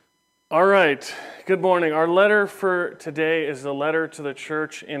All right, good morning. Our letter for today is the letter to the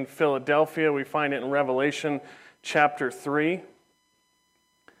church in Philadelphia. We find it in Revelation chapter 3.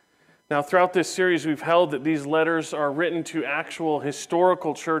 Now, throughout this series, we've held that these letters are written to actual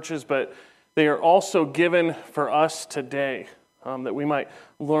historical churches, but they are also given for us today, that we might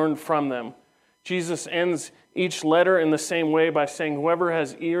learn from them. Jesus ends each letter in the same way by saying, "Whoever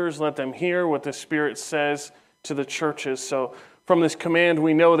has ears, let them hear what the Spirit says to the churches." So, from this command,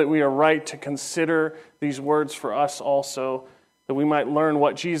 we know that we are right to consider these words for us also, that we might learn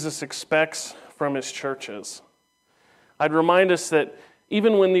what Jesus expects from his churches. I'd remind us that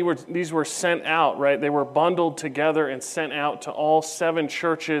even when these were sent out, right, they were bundled together and sent out to all 7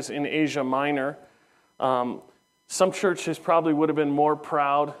 churches in Asia Minor. Some churches probably would have been more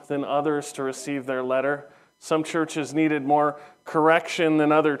proud than others to receive their letter. Some churches needed more correction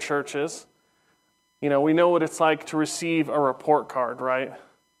than other churches. You know, we know what it's like to receive a report card, right?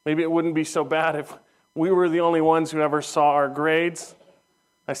 Maybe it wouldn't be so bad if we were the only ones who ever saw our grades.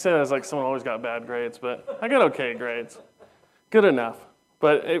 I said it as like someone always got bad grades, but I got okay grades. Good enough.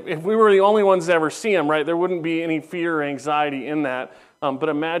 But if we were the only ones to ever see them, right, there wouldn't be any fear or anxiety in that. But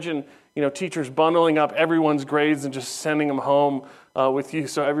imagine, teachers bundling up everyone's grades and just sending them home with you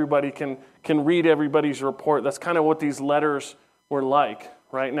so everybody can read everybody's report. That's kind of what these letters were like,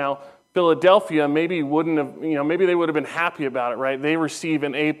 right? Now, Philadelphia maybe wouldn't have, maybe they would have been happy about it, right? They receive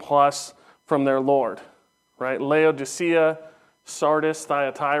an A+ from their Lord, right? Laodicea, Sardis,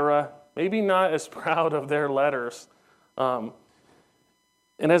 Thyatira, maybe not as proud of their letters. And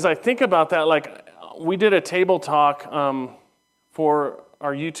as I think about that, like we did a table talk for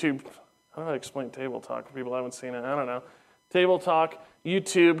our YouTube. How do I explain table talk for people who haven't seen it? I don't know. Table talk,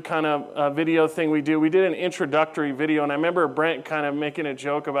 YouTube kind of video thing we do. We did an introductory video, and I remember Brent kind of making a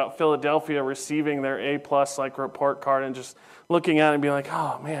joke about Philadelphia receiving their A+ like report card and just looking at it and being like,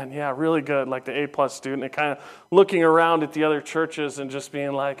 oh man, yeah, really good, like the A+ student, and kind of looking around at the other churches and just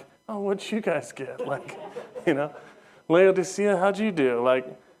being like, oh, what'd you guys get? Like, Laodicea, how'd you do? Like,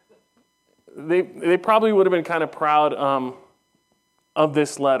 they probably would have been kind of proud of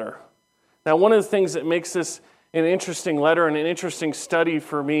this letter. Now, one of the things that makes this an interesting letter and an interesting study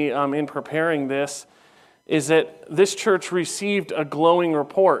for me in preparing this is that this church received a glowing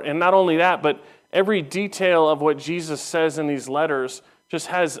report. And not only that, but every detail of what Jesus says in these letters just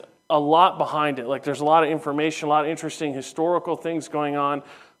has a lot behind it. Like there's a lot of information, a lot of interesting historical things going on,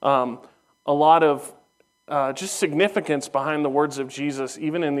 a lot of just significance behind the words of Jesus,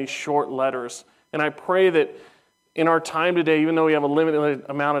 even in these short letters. And I pray that in our time today, even though we have a limited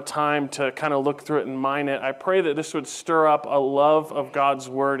amount of time to kind of look through it and mine it, I pray that this would stir up a love of God's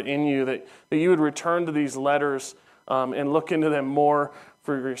word in you, that you would return to these letters and look into them more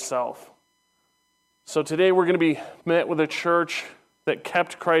for yourself. So today we're going to be met with a church that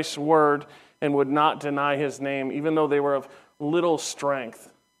kept Christ's word and would not deny his name, even though they were of little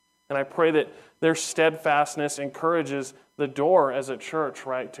strength. And I pray that their steadfastness encourages the door as a church,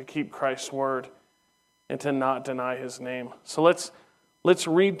 right, to keep Christ's word and to not deny his name. So let's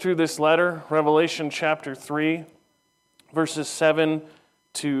read through this letter, Revelation chapter 3, verses 7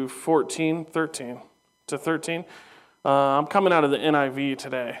 to 13 to 13. I'm coming out of the NIV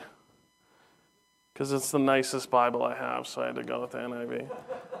today because it's the nicest Bible I have, so I had to go with the NIV.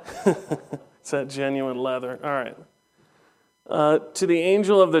 It's that genuine leather. All right. To the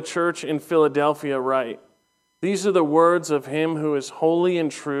angel of the church in Philadelphia write, these are the words of him who is holy and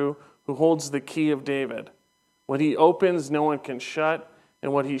true, who holds the key of David. What he opens, no one can shut,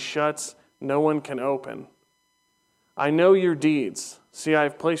 and what he shuts, no one can open. I know your deeds. See, I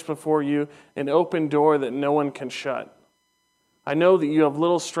have placed before you an open door that no one can shut. I know that you have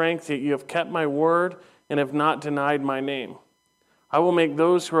little strength, yet you have kept my word and have not denied my name. I will make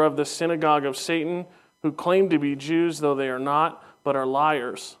those who are of the synagogue of Satan, who claim to be Jews, though they are not, but are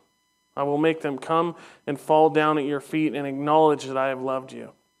liars. I will make them come and fall down at your feet and acknowledge that I have loved you.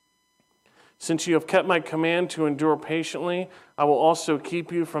 Since you have kept my command to endure patiently, I will also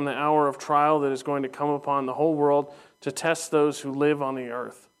keep you from the hour of trial that is going to come upon the whole world to test those who live on the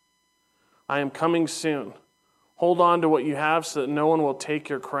earth. I am coming soon. Hold on to what you have so that no one will take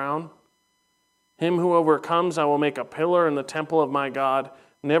your crown. Him who overcomes, I will make a pillar in the temple of my God.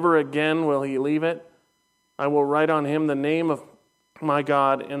 Never again will he leave it. I will write on him the name of my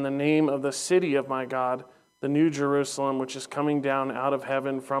God and the name of the city of my God, the new Jerusalem, which is coming down out of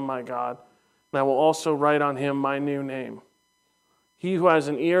heaven from my God. And I will also write on him my new name. He who has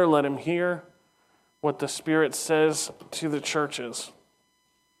an ear, let him hear what the Spirit says to the churches.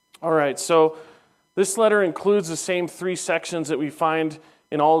 All right, so this letter includes the same 3 sections that we find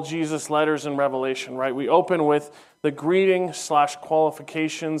in all Jesus' letters in Revelation, right? We open with the greeting /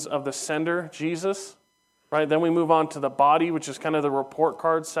 qualifications of the sender, Jesus, right? Then we move on to the body, which is kind of the report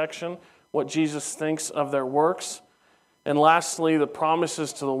card section, what Jesus thinks of their works. And lastly, the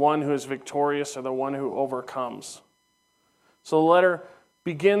promises to the one who is victorious or the one who overcomes. So the letter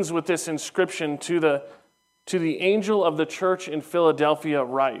begins with this inscription, to the angel of the church in Philadelphia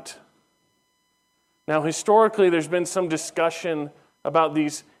write. Now, historically, there's been some discussion about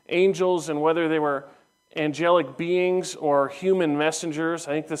these angels and whether they were angelic beings or human messengers.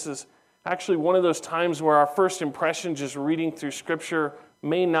 I think this is actually one of those times where our first impression just reading through Scripture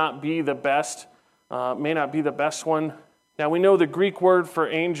may not be the best one. Now, we know the Greek word for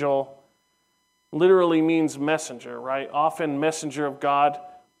angel literally means messenger, right? Often messenger of God,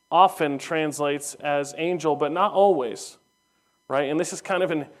 often translates as angel, but not always, right? And this is kind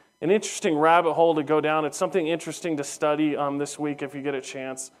of an interesting rabbit hole to go down. It's something interesting to study this week if you get a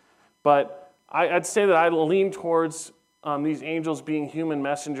chance. But I'd say that I lean towards these angels being human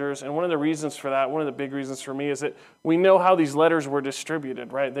messengers. And one of the reasons for that, one of the big reasons for me, is that we know how these letters were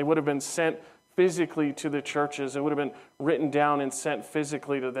distributed, right? They would have been sent physically to the churches. It would have been written down and sent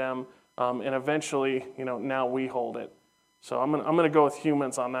physically to them. And eventually, now we hold it. So I'm going to go with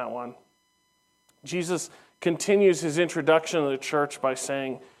humans on that one. Jesus continues his introduction to the church by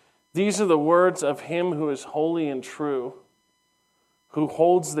saying, "These are the words of him who is holy and true, who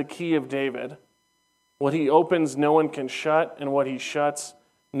holds the key of David. What he opens, no one can shut, and what he shuts,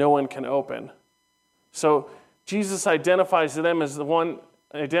 no one can open." So Jesus identifies himself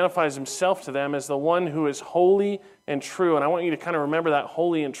to them as the one who is holy and true. And I want you to kind of remember that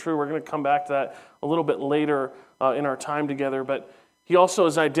holy and true. We're going to come back to that a little bit later in our time together. But he also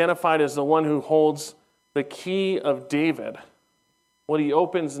is identified as the one who holds the key of David. What he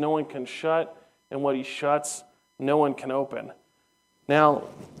opens, no one can shut, and what he shuts, no one can open. Now,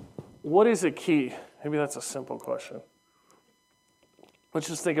 what is a key? Maybe that's a simple question. Let's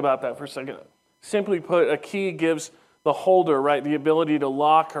just think about that for a second. Simply put, a key gives the holder, right, the ability to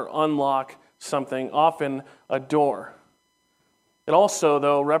lock or unlock something, often a door. It also,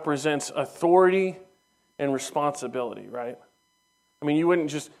 though, represents authority and responsibility, right? I mean, you wouldn't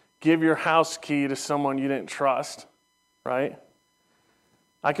just give your house key to someone you didn't trust, right?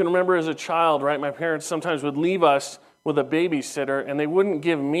 I can remember as a child, right, my parents sometimes would leave us with a babysitter, and they wouldn't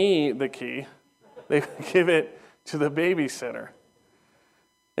give me the key. They would give it to the babysitter.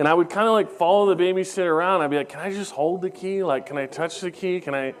 And I would kind of follow the babysitter around. I'd be like, "Can I just hold the key? Can I touch the key?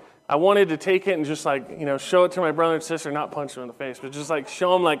 I wanted to take it and just show it to my brother and sister, not punch them in the face, but just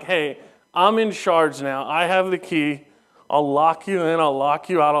show them hey, I'm in charge now. I have the key. I'll lock you in. I'll lock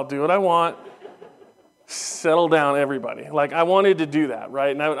you out. I'll do what I want. Settle down, everybody." I wanted to do that,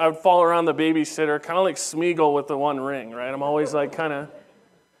 right? And I would follow around the babysitter, kind of like Smeagol with the one ring, right? I'm always kind of,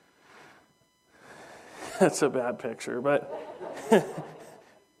 that's a bad picture, but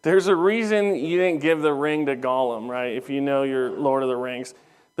there's a reason you didn't give the ring to Gollum, right? If you know your Lord of the Rings.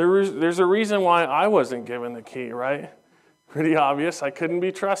 There's a reason why I wasn't given the key, right? Pretty obvious. I couldn't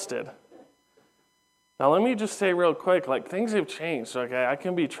be trusted. Now, let me just say real quick, things have changed, okay? I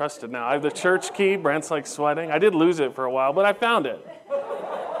can be trusted now. I have the church key. Brent's sweating. I did lose it for a while, but I found it.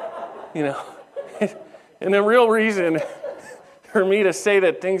 And the real reason for me to say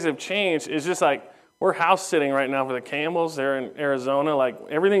that things have changed is just we're house sitting right now for the Campbells. They're in Arizona.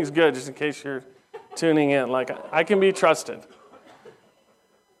 Everything's good, just in case you're tuning in. I can be trusted.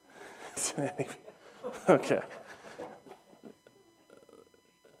 Okay.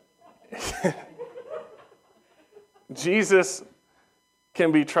 Jesus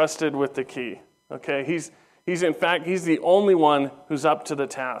can be trusted with the key. Okay? He's the only one who's up to the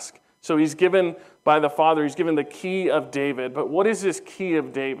task. So he's given by the Father, he's given the key of David. But what is this key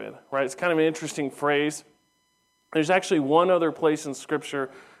of David? Right? It's kind of an interesting phrase. There's actually one other place in Scripture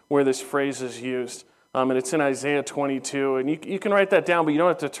where this phrase is used. And it's in Isaiah 22. And you can write that down, but you don't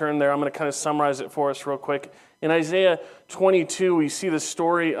have to turn there. I'm going to kind of summarize it for us real quick. In Isaiah 22, we see the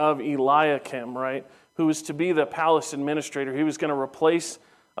story of Eliakim, right? Who was to be the palace administrator. He was going to replace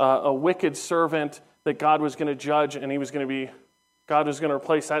a wicked servant that God was going to judge, and God was going to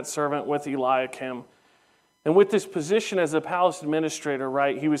replace that servant with Eliakim. And with this position as the palace administrator,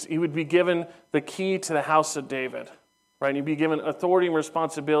 right, he would be given the key to the house of David, right? And he'd be given authority and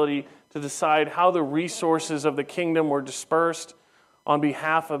responsibility to decide how the resources of the kingdom were dispersed on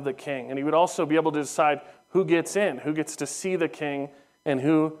behalf of the king. And he would also be able to decide who gets in, who gets to see the king, and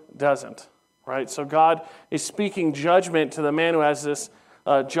who doesn't, right? So God is speaking judgment to the man who has this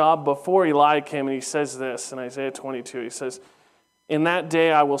job before Eliakim, and he says this in Isaiah 22. He says, "In that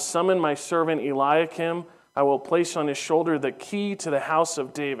day I will summon my servant Eliakim, I will place on his shoulder the key to the house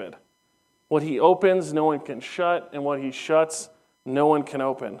of David. What he opens, no one can shut, and what he shuts, no one can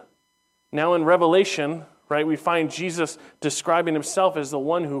open. Now in Revelation, right, we find Jesus describing himself as the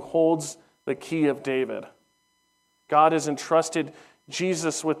one who holds the key of David. God has entrusted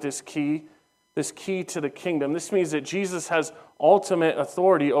Jesus with this key to the kingdom. This means that Jesus has ultimate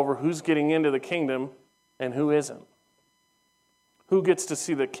authority over who's getting into the kingdom and who isn't. Who gets to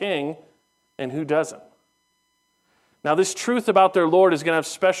see the king and who doesn't. Now, this truth about their Lord is going to have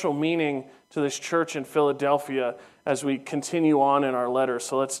special meaning to this church in Philadelphia as we continue on in our letter.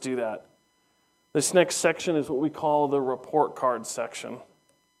 So let's do that. This next section is what we call the report card section.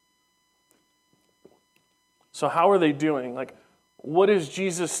 So how are they doing? What does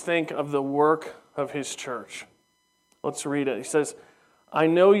Jesus think of the work of his church? Let's read it. He says, I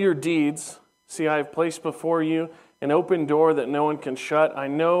know your deeds. See, I have placed before you an open door that no one can shut. I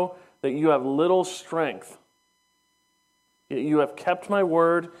know that you have little strength. Yet you have kept my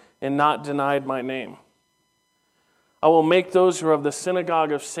word and not denied my name. I will make those who are of the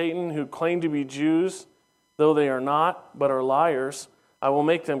synagogue of Satan, who claim to be Jews, though they are not, but are liars, I will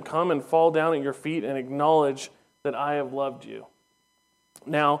make them come and fall down at your feet and acknowledge that I have loved you.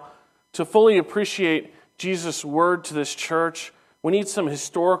 Now, to fully appreciate Jesus' word to this church, we need some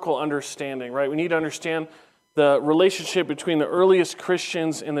historical understanding, right? We need to understand the relationship between the earliest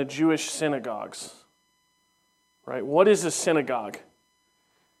Christians and the Jewish synagogues. Right? What is a synagogue?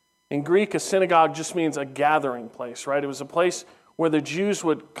 In Greek, a synagogue just means a gathering place, right? It was a place where the Jews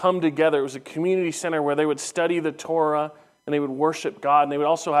would come together. It was a community center where they would study the Torah and they would worship God, and they would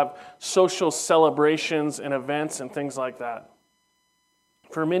also have social celebrations and events and things like that.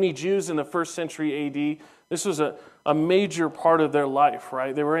 For many Jews in the first century AD, this was a major part of their life,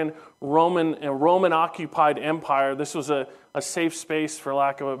 right? They were in a Roman-occupied empire. This was a safe space, for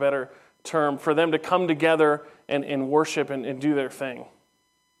lack of a better term, for them to come together and worship and do their thing.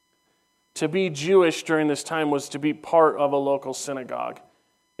 To be Jewish during this time was to be part of a local synagogue.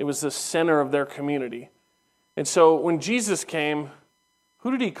 It was the center of their community. And so when Jesus came,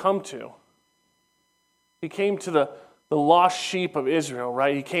 who did he come to? He came to the lost sheep of Israel,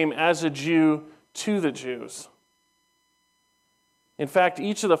 right? He came as a Jew to the Jews. In fact,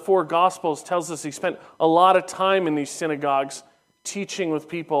 each of the four Gospels tells us he spent a lot of time in these synagogues teaching with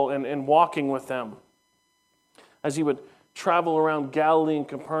people and walking with them. As he would travel around Galilee and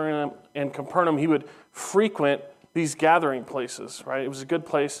Capernaum, he would frequent these gathering places, right? It was a good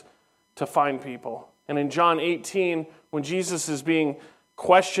place to find people. And in John 18, when Jesus is being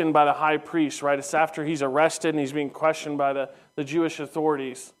questioned by the high priest, right? It's after he's arrested and he's being questioned by the Jewish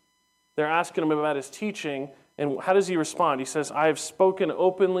authorities. They're asking him about his teaching, and how does he respond? He says, I have spoken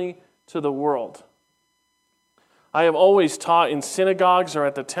openly to the world. I have always taught in synagogues or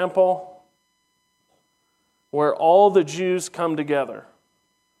at the temple where all the Jews come together.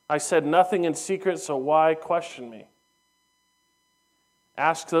 I said nothing in secret, so why question me?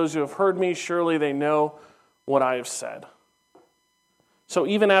 Ask those who have heard me, surely they know what I have said. So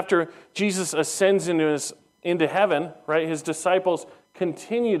even after Jesus ascends into heaven, right, his disciples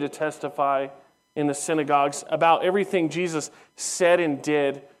continue to testify in the synagogues about everything Jesus said and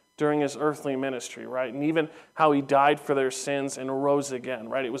did during his earthly ministry, right? And even how he died for their sins and rose again,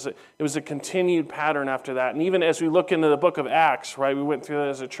 right? It was a continued pattern after that. And even as we look into the book of Acts, right, we went through that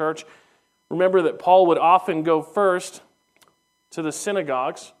as a church, remember that Paul would often go first to the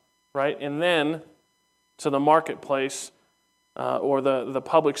synagogues, right, and then to the marketplace or the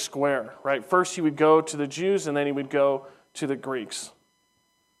public square, right? First he would go to the Jews and then he would go to the Greeks,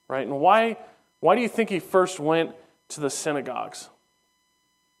 right? And why do you think he first went to the synagogues?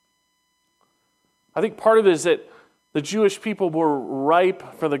 I think part of it is that the Jewish people were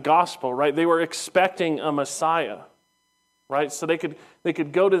ripe for the gospel, right? They were expecting a Messiah, right? So they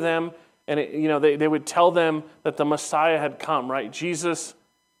could go to them and they would tell them that the Messiah had come, right? Jesus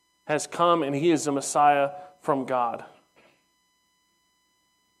has come and he is the Messiah from God.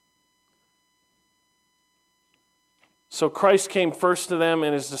 So Christ came first to them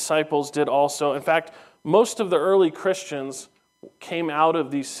and his disciples did also. In fact, most of the early Christians came out of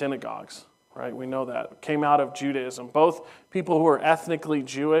these synagogues. Right, we know that. Came out of Judaism. Both people who were ethnically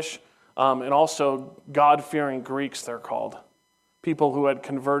Jewish and also God-fearing Greeks, they're called. People who had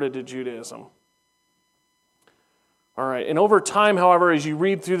converted to Judaism. All right, and over time, however, as you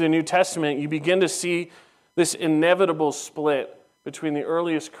read through the New Testament, you begin to see this inevitable split between the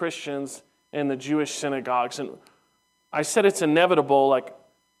earliest Christians and the Jewish synagogues. And I said it's inevitable, like,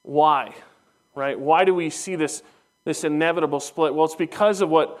 why? Right? Why do we see this inevitable split? Well, it's because of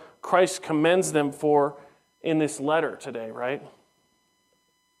what Christ commends them for in this letter today, right?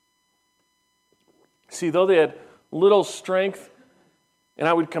 See, though they had little strength, and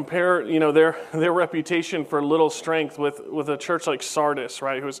I would compare, their reputation for little strength with a church like Sardis,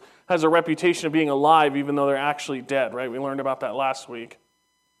 right, who has a reputation of being alive even though they're actually dead, right? We learned about that last week.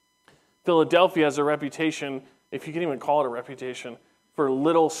 Philadelphia has a reputation, if you can even call it a reputation, for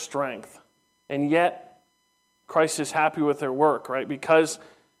little strength. And yet, Christ is happy with their work, right? Because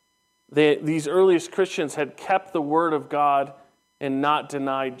these earliest Christians had kept the word of God and not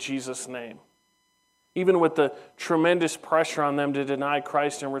denied Jesus' name. Even with the tremendous pressure on them to deny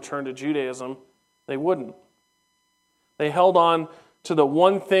Christ and return to Judaism, they wouldn't. They held on to the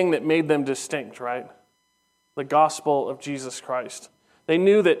one thing that made them distinct, right? The gospel of Jesus Christ. They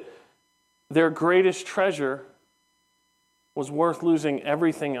knew that their greatest treasure was worth losing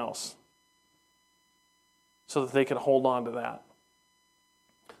everything else so that they could hold on to that.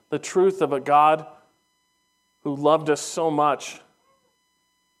 The truth of a God who loved us so much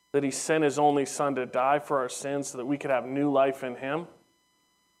that he sent his only son to die for our sins so that we could have new life in him.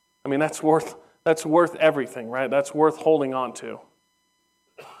 I mean, that's worth everything, right? That's worth holding on to.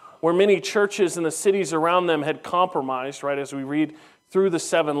 Where many churches in the cities around them had compromised, right, as we read through the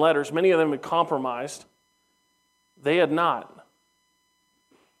 7 letters, many of them had compromised. They had not.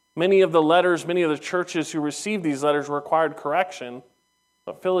 Many of the churches who received these letters required correction,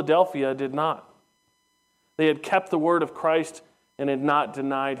 but Philadelphia did not. They had kept the word of Christ and had not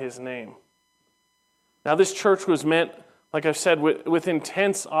denied his name. Now, this church was meant, like I said, with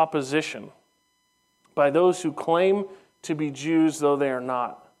intense opposition by those who claim to be Jews, though they are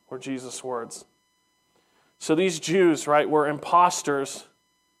not, were Jesus' words. So these Jews, right, were imposters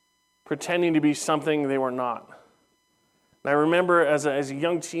pretending to be something they were not. And I remember as a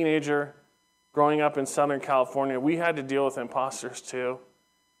young teenager growing up in Southern California, we had to deal with imposters too.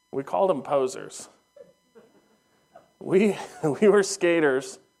 We called them posers. We were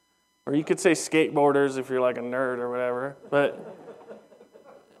skaters, or you could say skateboarders if you're like a nerd or whatever. But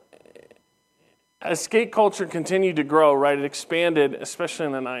as skate culture continued to grow, right, it expanded, especially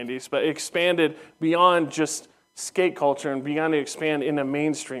in the 90s, but it expanded beyond just skate culture and began to expand into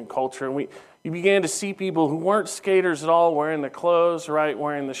mainstream culture. And you began to see people who weren't skaters at all wearing the clothes, right,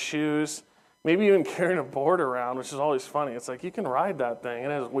 wearing the shoes, maybe even carrying a board around, which is always funny. It's like, you can ride that thing.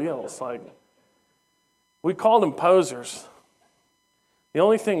 It has wheels. Like, we called them posers. The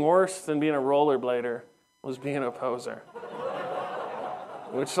only thing worse than being a rollerblader was being a poser.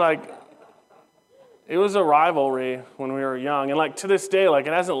 Which, it was a rivalry when we were young. And, to this day, it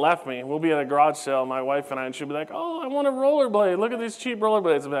hasn't left me. We'll be at a garage sale, my wife and I, and she'll be like, oh, I want a rollerblade. Look at these cheap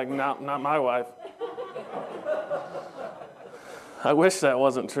rollerblades. I'll be like, no, not my wife. I wish that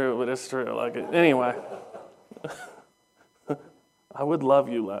wasn't true, but it's true. Anyway. I would love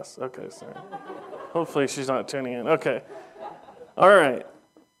you less. Okay, sorry. Hopefully she's not tuning in. Okay. All right.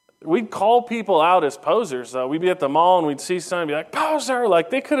 We'd call people out as posers, though. We'd be at the mall and we'd see someone and be like, poser!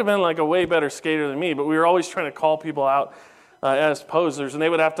 They could have been a way better skater than me, but we were always trying to call people out as posers, and they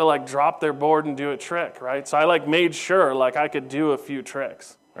would have to drop their board and do a trick, right? So I made sure I could do a few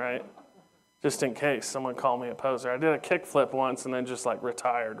tricks, right? Just in case someone called me a poser. I did a kickflip once and then just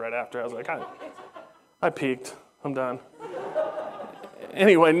retired right after. I was like, I peaked. I'm done.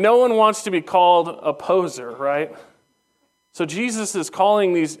 Anyway, no one wants to be called a poser, right? So Jesus is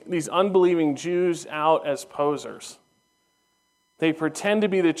calling these unbelieving Jews out as posers. They pretend to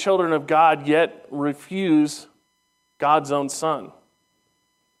be the children of God, yet refuse God's own Son.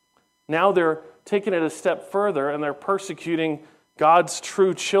 Now they're taking it a step further, and they're persecuting God's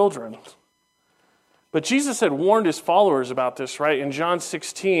true children. But Jesus had warned his followers about this, right? In John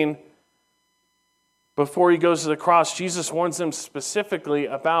 16, before he goes to the cross, Jesus warns them specifically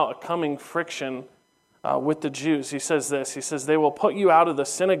about a coming friction with the Jews. He says this, he says, they will put you out of the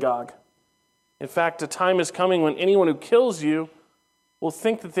synagogue. In fact, a time is coming when anyone who kills you will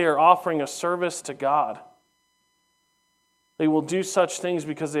think that they are offering a service to God. They will do such things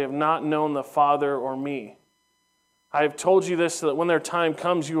because they have not known the Father or me. I have told you this so that when their time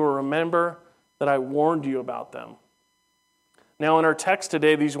comes, you will remember that I warned you about them. Now, in our text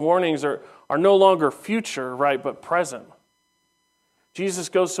today, these warnings are no longer future, right, but present. Jesus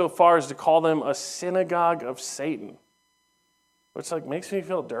goes so far as to call them a synagogue of Satan, which makes me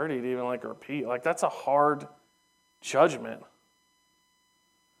feel dirty to even repeat. That's a hard judgment.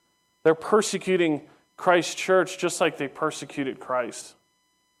 They're persecuting Christ's church just like they persecuted Christ.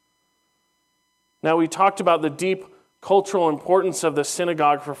 Now, we talked about the deep cultural importance of the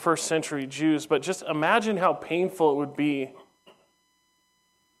synagogue for first century Jews, but just imagine how painful it would be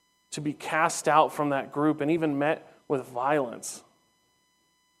to be cast out from that group and even met with violence.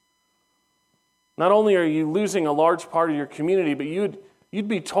 Not only are you losing a large part of your community, but you'd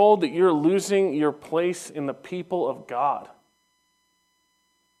be told that you're losing your place in the people of God,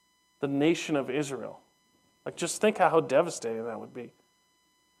 the nation of Israel. Like, just think how devastating that would be.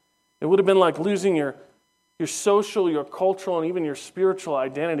 It would have been like losing your social, your cultural, and even your spiritual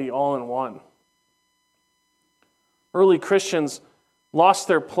identity all in one. Early Christians lost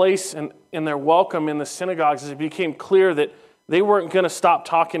their place and their welcome in the synagogues as it became clear that they weren't going to stop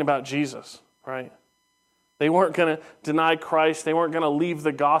talking about Jesus, right? They weren't going to deny Christ. They weren't going to leave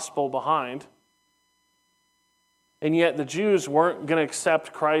the gospel behind. And yet the Jews weren't going to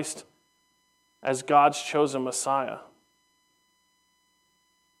accept Christ as God's chosen Messiah.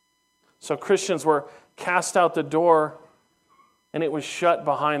 So Christians were cast out the door, and it was shut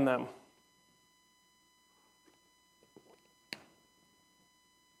behind them.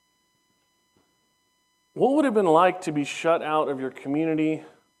 What would it have been like to be shut out of your community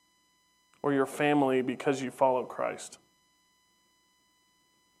or your family because you follow Christ?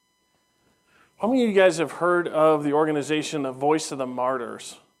 How many of you guys have heard of the organization, the Voice of the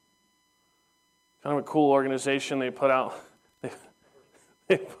Martyrs? Kind of a cool organization. They put out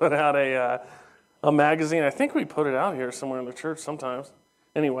a magazine. I think we put it out here somewhere in the church sometimes.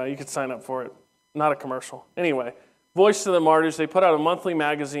 Anyway, you could sign up for it. Not a commercial. Anyway, Voice of the Martyrs, they put out a monthly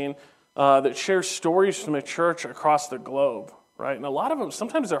magazine that shares stories from the church across the globe, right? And a lot of them,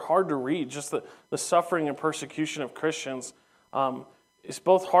 sometimes they're hard to read. Just the suffering and persecution of Christians is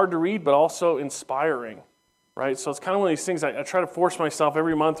both hard to read but also inspiring, right? So it's kind of one of these things I try to force myself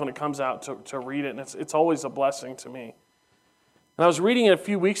every month when it comes out to read it, and it's always a blessing to me. And I was reading it a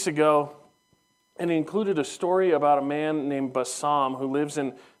few weeks ago, and it included a story about a man named Bassam who lives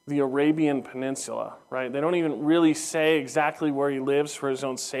in the Arabian Peninsula, right? They don't even really say exactly where he lives for his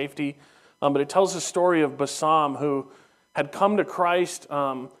own safety, but it tells the story of Bassam who had come to Christ,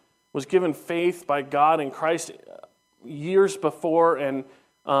 was given faith by God in Christ years before, and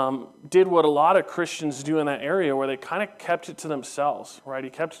did what a lot of Christians do in that area where they kind of kept it to themselves, right? He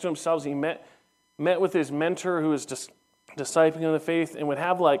kept it to himself. He met with his mentor who was discipling in the faith and would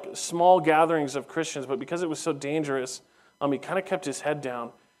have like small gatherings of Christians, but because it was so dangerous, he kind of kept his head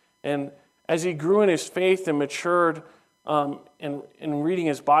down. And as he grew in his faith and matured in reading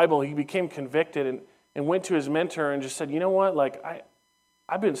his Bible, he became convicted and went to his mentor and just said, you know what, like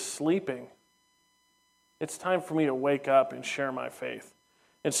I've been sleeping. It's time for me to wake up and share my faith.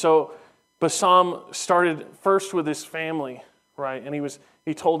 And so Bassam started first with his family, right? And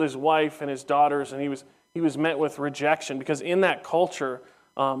he told his wife and his daughters, and he was met with rejection because in that culture,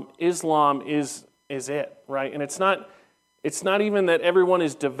 Islam is it, right? And it's not even that everyone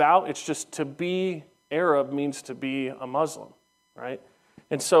is devout. It's just to be Arab means to be a Muslim, right?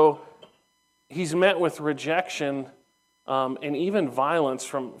 And so he's met with rejection and even violence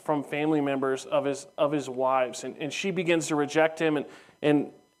from family members of his wives. And she begins to reject him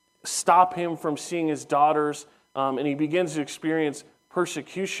and stop him from seeing his daughters. And he begins to experience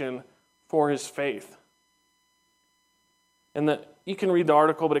persecution for his faith. And you can read the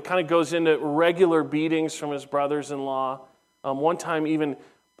article, but it kind of goes into regular beatings from his brothers-in-law. One time even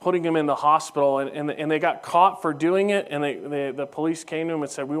putting him in the hospital, and they got caught for doing it, and the police came to him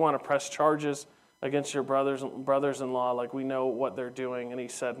and said, we want to press charges against your brothers-in-law, like we know what they're doing. And he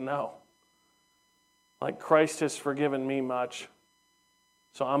said, no. Like, Christ has forgiven me much,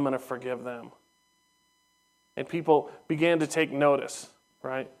 so I'm going to forgive them. And people began to take notice,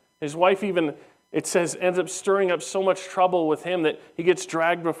 right? His wife even, it says, ends up stirring up so much trouble with him that he gets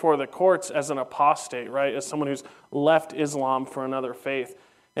dragged before the courts as an apostate, right? As someone who's left Islam for another faith.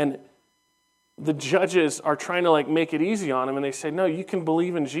 And the judges are trying to make it easy on him, and they say, no, you can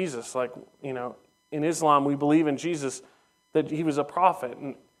believe in Jesus. In Islam, we believe in Jesus, that he was a prophet.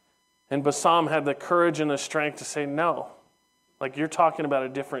 And Bassam had the courage and the strength to say, no, you're talking about a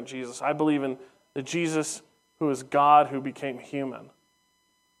different Jesus. I believe in the Jesus who is God who became human.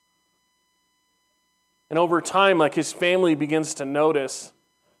 And over time, his family begins to notice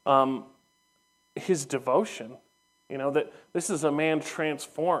his devotion. That this is a man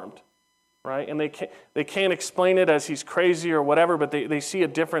transformed, right? And they can't explain it as he's crazy or whatever, but they see a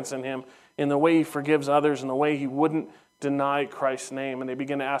difference in him, in the way he forgives others and the way he wouldn't deny Christ's name. And they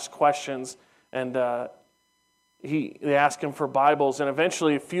begin to ask questions, and they ask him for Bibles, and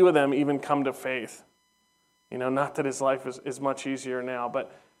eventually a few of them even come to faith. Not that his life is much easier now, but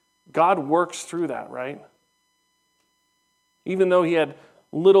God works through that, right? Even though he had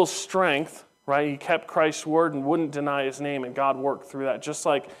little strength, right, he kept Christ's word and wouldn't deny his name, and God worked through that, just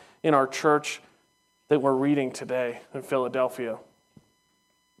like in our church that we're reading today in Philadelphia.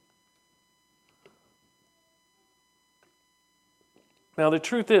 Now, the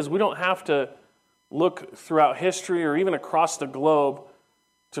truth is, we don't have to look throughout history or even across the globe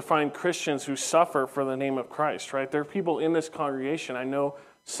to find Christians who suffer for the name of Christ, right? There are people in this congregation, I know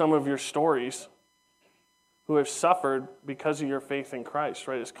some of your stories, who have suffered because of your faith in Christ,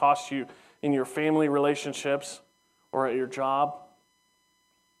 right? It's cost you in your family relationships or at your job.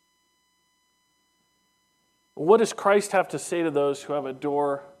 What does Christ have to say to those who have a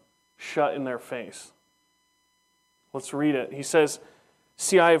door shut in their face? Let's read it. He says,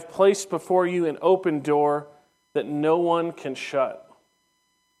 "See, I have placed before you an open door that no one can shut."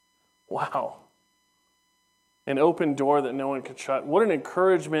 Wow. An open door that no one can shut. What an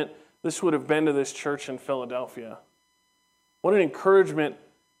encouragement this would have been to this church in Philadelphia. What an encouragement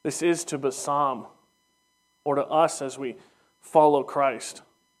this is to Bassam or to us as we follow Christ.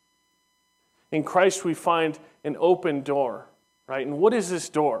 In Christ we find an open door, right? And what is this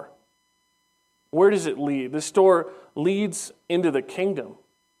door? Where does it lead? This door leads into the kingdom,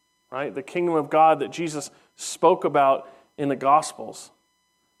 right? The kingdom of God that Jesus spoke about in the Gospels.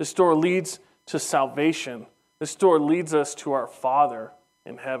 This door leads to salvation. This door leads us to our Father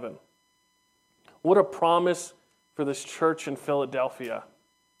in heaven. What a promise for this church in Philadelphia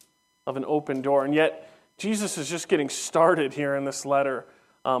of an open door. And yet, Jesus is just getting started here in this letter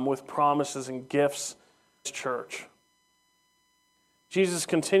with promises and gifts to the church. Jesus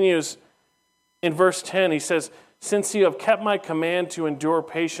continues in verse 10. He says, "Since you have kept my command to endure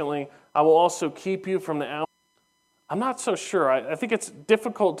patiently, I will also keep you from the hour." I'm not so sure. I think it's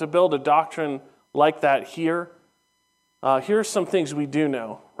difficult to build a doctrine like that here. Here are some things we do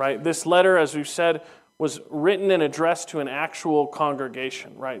know, right? This letter, as we've said, was written and addressed to an actual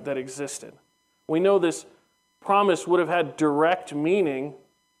congregation, right, that existed. We know this promise would have had direct meaning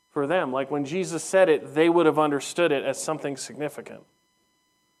for them. Like when Jesus said it, they would have understood it as something significant.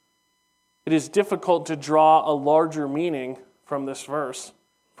 It is difficult to draw a larger meaning from this verse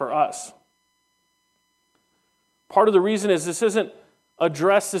for us. Part of the reason is this isn't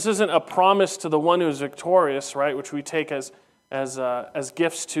a promise to the one who is victorious, right, which we take as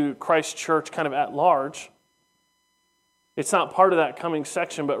gifts to Christ's church kind of at large. It's not part of that coming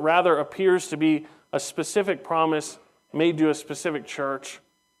section, but rather appears to be a specific promise made to a specific church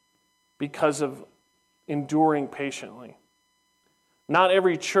because of enduring patiently. Not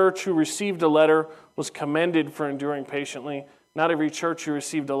every church who received a letter was commended for enduring patiently. Not every church who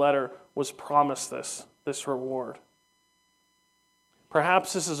received a letter was promised this reward.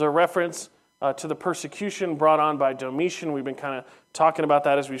 Perhaps this is a reference to the persecution brought on by Domitian. We've been kind of talking about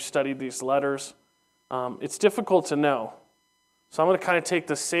that as we've studied these letters. It's difficult to know. So I'm going to kind of take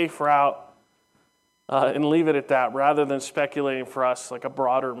the safe route and leave it at that rather than speculating for us like a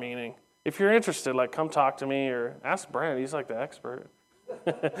broader meaning. If you're interested, like come talk to me or ask Brent. He's like the expert.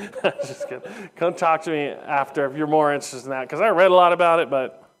 Just kidding. Come talk to me after if you're more interested in that because I read a lot about it,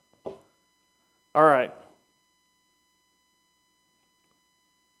 but all right.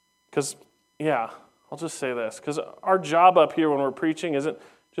 Because, I'll just say this. Because our job up here when we're preaching isn't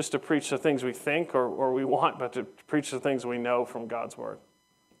just to preach the things we think or we want, but to preach the things we know from God's Word.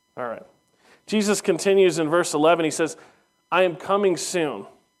 All right. Jesus continues in verse 11. He says, "I am coming soon.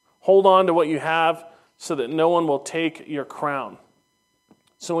 Hold on to what you have so that no one will take your crown."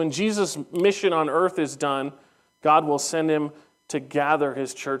 So when Jesus' mission on earth is done, God will send him to gather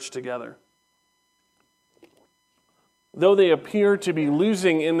his church together. Though they appear to be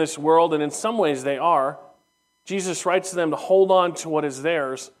losing in this world, and in some ways they are, Jesus writes to them to hold on to what is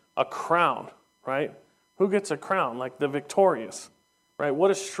theirs, a crown, right? Who gets a crown? Like the victorious, right?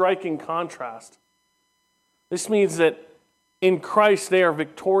 What a striking contrast. This means that in Christ they are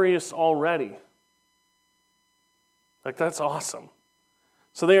victorious already. Like that's awesome.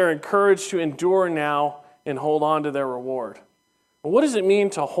 So they are encouraged to endure now and hold on to their reward. Well, what does it mean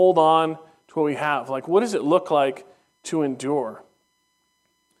to hold on to what we have? Like what does it look like to endure?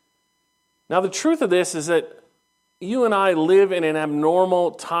 Now, the truth of this is that you and I live in an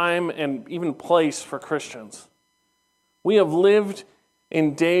abnormal time and even place for Christians. We have lived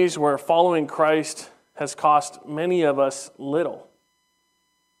in days where following Christ has cost many of us little.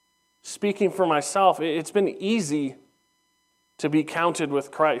 Speaking for myself, it's been easy to be counted with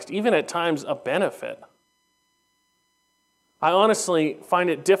Christ, even at times a benefit. I honestly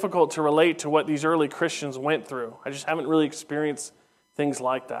find it difficult to relate to what these early Christians went through. I just haven't really experienced things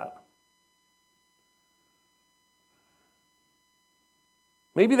like that.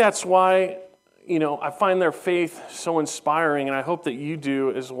 Maybe that's why, I find their faith so inspiring, and I hope that you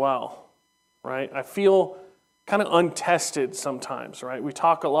do as well, right? I feel kind of untested sometimes, right? We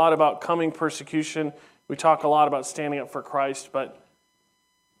talk a lot about coming persecution. We talk a lot about standing up for Christ, but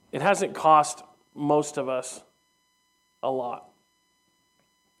it hasn't cost most of us a lot.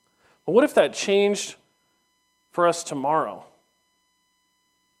 But what if that changed for us tomorrow?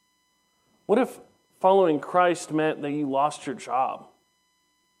 What if following Christ meant that you lost your job?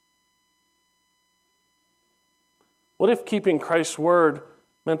 What if keeping Christ's word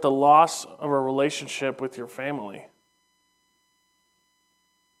meant the loss of a relationship with your family?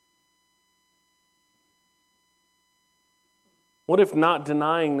 What if not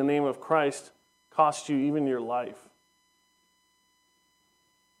denying the name of Christ cost you even your life?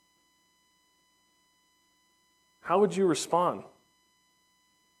 How would you respond?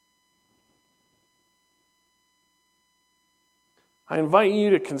 I invite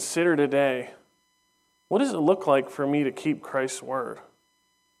you to consider today, what does it look like for me to keep Christ's word?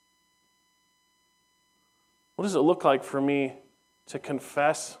 What does it look like for me to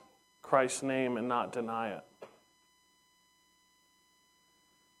confess Christ's name and not deny it?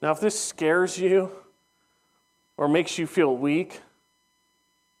 Now, if this scares you or makes you feel weak,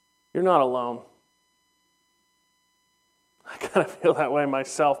 you're not alone. I kind of feel that way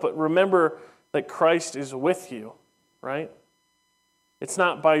myself, but remember that Christ is with you, right? It's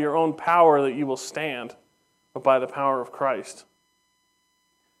not by your own power that you will stand, but by the power of Christ.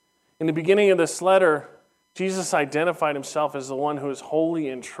 In the beginning of this letter, Jesus identified himself as the one who is holy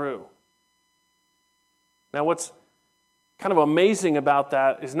and true. Now, what's kind of amazing about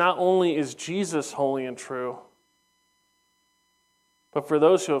that is not only is Jesus holy and true, but for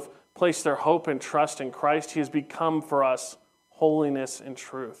those who have placed their hope and trust in Christ, he has become for us holiness and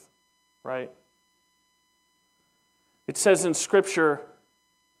truth, right? It says in Scripture,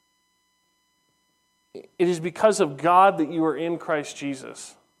 it is because of God that you are in Christ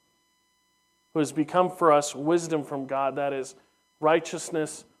Jesus, who has become for us wisdom from God, that is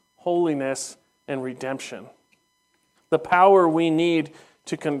righteousness, holiness, and redemption. The power we need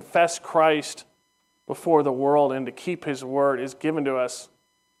to confess Christ before the world and to keep his word is given to us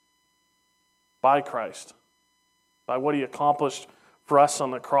by Christ, by what he accomplished for us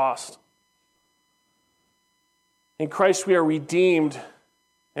on the cross. In Christ we are redeemed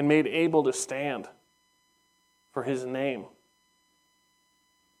and made able to stand for his name.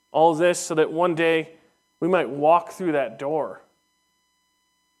 All this so that one day we might walk through that door,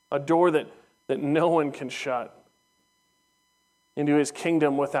 a door that no one can shut, into his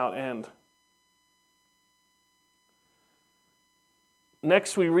kingdom without end.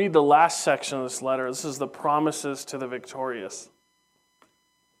 Next, we read the last section of this letter. This is the promises to the victorious.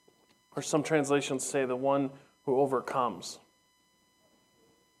 Or some translations say the one who overcomes.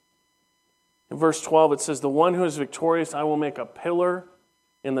 In verse 12, it says, "The one who is victorious, I will make a pillar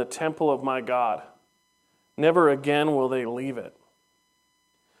in the temple of my God. Never again will they leave it."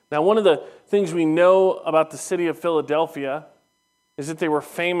 Now, one of the things we know about the city of Philadelphia is that they were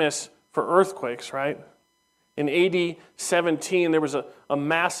famous for earthquakes, right? In AD 17, there was a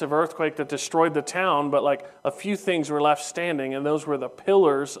massive earthquake that destroyed the town, but like a few things were left standing, and those were the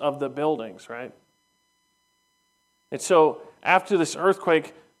pillars of the buildings, right? And so after this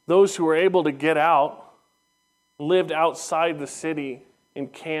earthquake, those who were able to get out lived outside the city in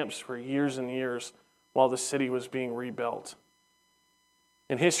camps for years and years while the city was being rebuilt.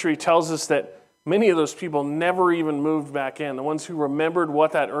 And history tells us that many of those people never even moved back in. The ones who remembered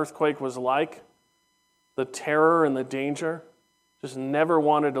what that earthquake was like, the terror and the danger, just never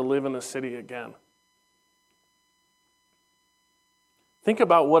wanted to live in the city again. Think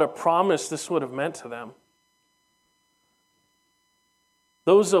about what a promise this would have meant to them.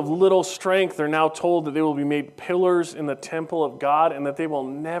 Those of little strength are now told that they will be made pillars in the temple of God and that they will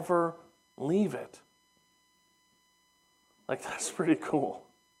never leave it. Like, that's pretty cool.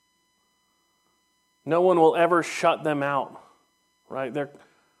 No one will ever shut them out, right?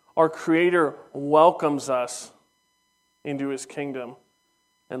 Our Creator welcomes us into his kingdom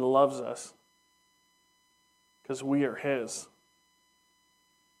and loves us because we are his.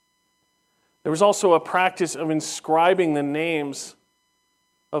 There was also a practice of inscribing the names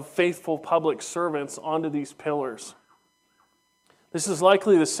of faithful public servants onto these pillars. This is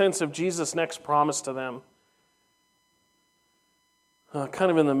likely the sense of Jesus' next promise to them.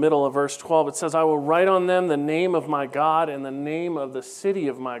 Kind of in the middle of verse 12, it says, "I will write on them the name of my God and the name of the city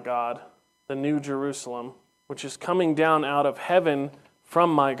of my God, the New Jerusalem, which is coming down out of heaven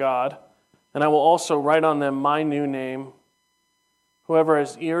from my God. And I will also write on them my new name. Whoever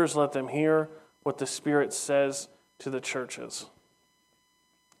has ears, let them hear what the Spirit says to the churches."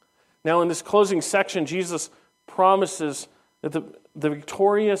 Now, in this closing section, Jesus promises that the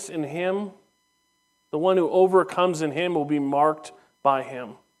victorious in him, the one who overcomes in him, will be marked by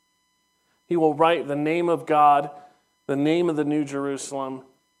him. He will write the name of God, the name of the New Jerusalem,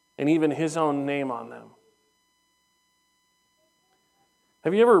 and even his own name on them.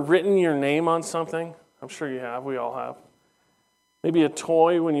 Have you ever written your name on something? I'm sure you have. We all have. Maybe a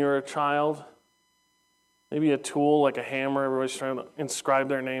toy when you were a child. Maybe a tool like a hammer. Everybody's trying to inscribe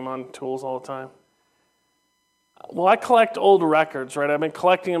their name on tools all the time. Well, I collect old records, right? I've been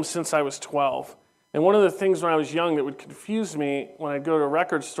collecting them since I was 12. And one of the things when I was young that would confuse me when I'd go to a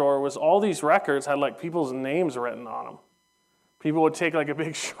record store was all these records had like people's names written on them. People would take like a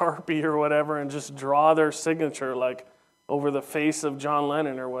big Sharpie or whatever and just draw their signature like over the face of John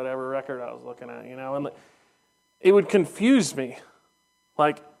Lennon or whatever record I was looking at, and it would confuse me.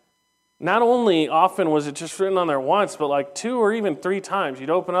 Like, not only often was it just written on there once, but like 2 or even 3 times. You'd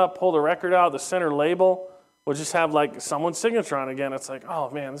open up, pull the record out, the center label would just have like someone's signature on it again. It's like, oh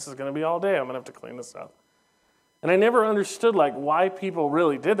man, this is going to be all day. I'm going to have to clean this up. And I never understood like why people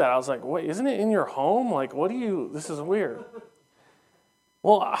really did that. I was like, wait, isn't it in your home? Like, this is weird.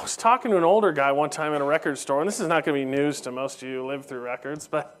 Well, I was talking to an older guy one time in a record store, and this is not going to be news to most of you who live through records,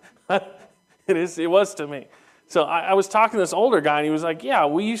 but it was to me. So I was talking to this older guy, and he was like, yeah,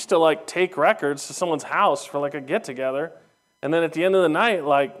 we used to like take records to someone's house for like a get-together, and then at the end of the night,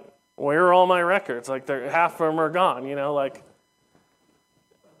 like, where are all my records? Like, half of them are gone, like.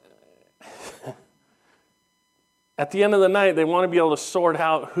 At the end of the night, they want to be able to sort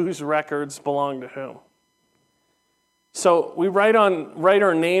out whose records belong to whom. So we write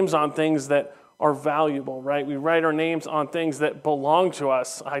our names on things that are valuable, right? We write our names on things that belong to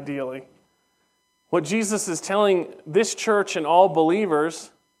us, ideally. What Jesus is telling this church and all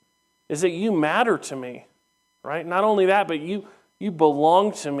believers is that you matter to me, right? Not only that, but you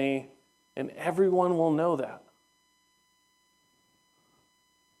belong to me, and everyone will know that.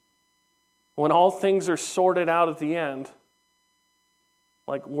 When all things are sorted out at the end,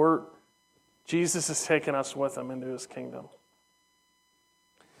 like Jesus has taken us with him into his kingdom.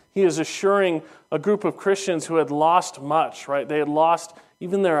 He is assuring a group of Christians who had lost much, right? They had lost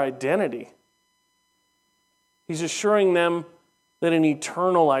even their identity. He's assuring them that an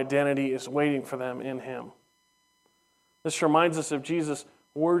eternal identity is waiting for them in him. This reminds us of Jesus'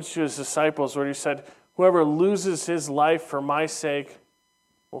 words to his disciples where he said, whoever loses his life for my sake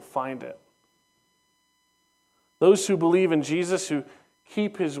will find it. Those who believe in Jesus, who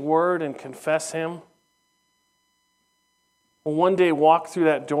keep his word and confess him, will one day walk through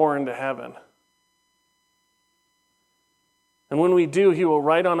that door into heaven. And when we do, he will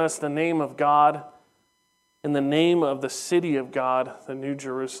write on us the name of God and the name of the city of God, the New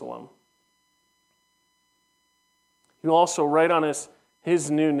Jerusalem. He will also write on us his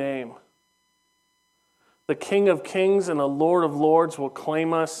new name. The King of Kings and the Lord of Lords will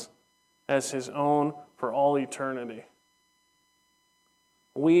claim us as his own for all eternity.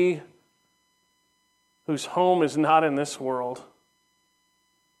 We, whose home is not in this world,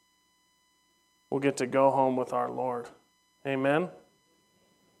 will get to go home with our Lord. Amen?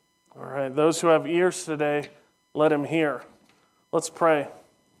 All right, those who have ears today, let him hear. Let's pray.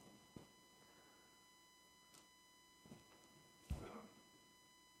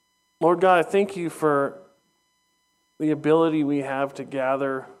 Lord God, I thank you for the ability we have to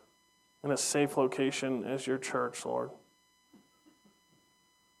gather in a safe location as your church, Lord.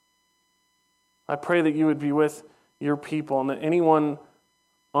 I pray that you would be with your people and that anyone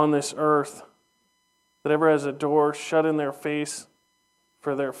on this earth that ever has a door shut in their face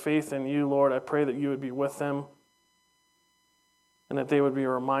for their faith in you, Lord, I pray that you would be with them and that they would be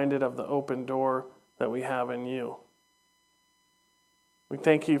reminded of the open door that we have in you. We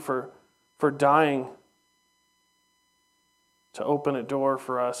thank you for dying to open a door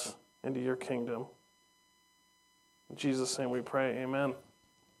for us into your kingdom. In Jesus' name we pray, amen.